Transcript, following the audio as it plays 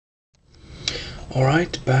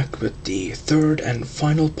Alright, back with the third and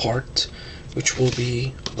final part, which will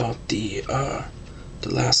be about the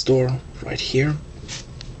last door right here,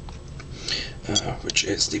 which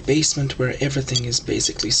is the basement where everything is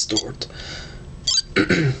basically stored.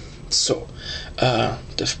 So,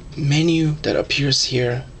 the menu that appears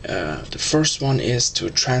here, the first one is to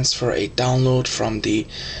transfer a download from the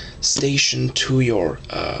station to your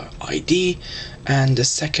ID, and the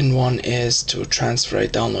second one is to transfer a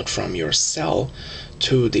download from your cell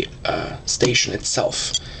to the station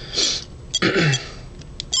itself.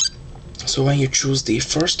 So when you choose the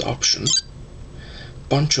first option,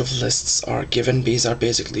 bunch of lists are given. These are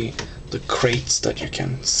basically the crates that you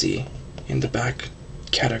can see in the back,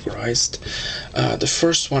 categorized. The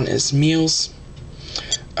first one is meals,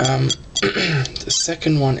 the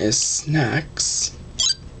second one is snacks,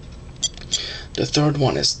 the third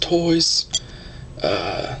one is toys,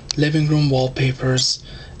 living room wallpapers,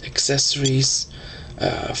 accessories,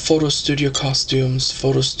 photo studio costumes,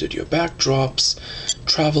 photo studio backdrops,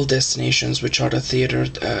 travel destinations, which are the theater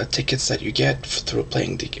tickets that you get through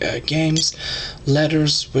playing the games,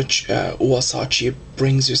 letters, which Uwasachi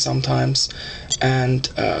brings you sometimes, and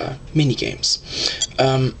mini games.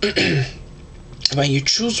 When you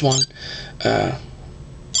choose one, a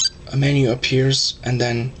menu appears, and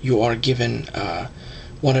then you are given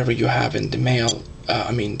whatever you have in the mail.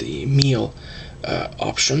 The meal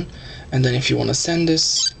option, and then if you want to send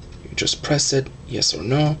this, you just press it, yes or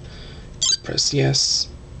no. You press yes,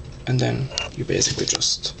 and then you basically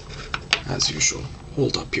just, as usual,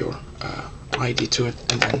 hold up your ID to it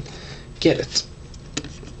and then get it.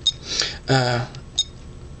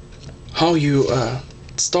 How you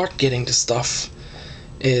start getting the stuff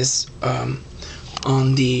is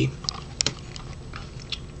on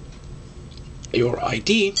your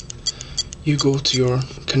ID, you go to your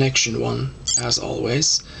connection one as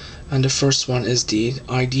always, and the first one is the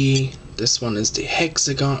ID, this one is the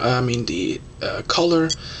hexagon, color,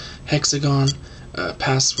 hexagon,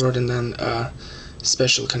 password, and then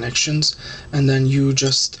special connections, and then you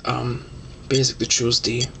just basically choose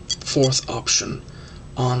the fourth option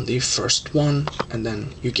on the first one, and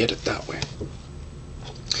then you get it that way.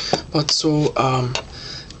 But so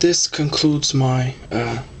this concludes my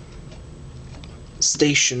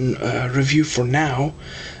station review for now.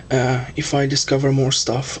 If I discover more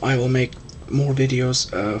stuff, I will make more videos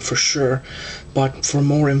for sure, but for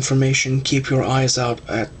more information, keep your eyes out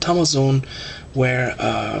at Tamazone, where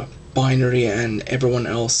Binary and everyone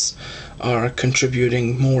else are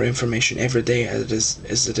contributing more information every day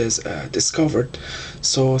as it is discovered.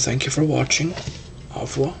 So thank you for watching. Au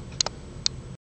revoir.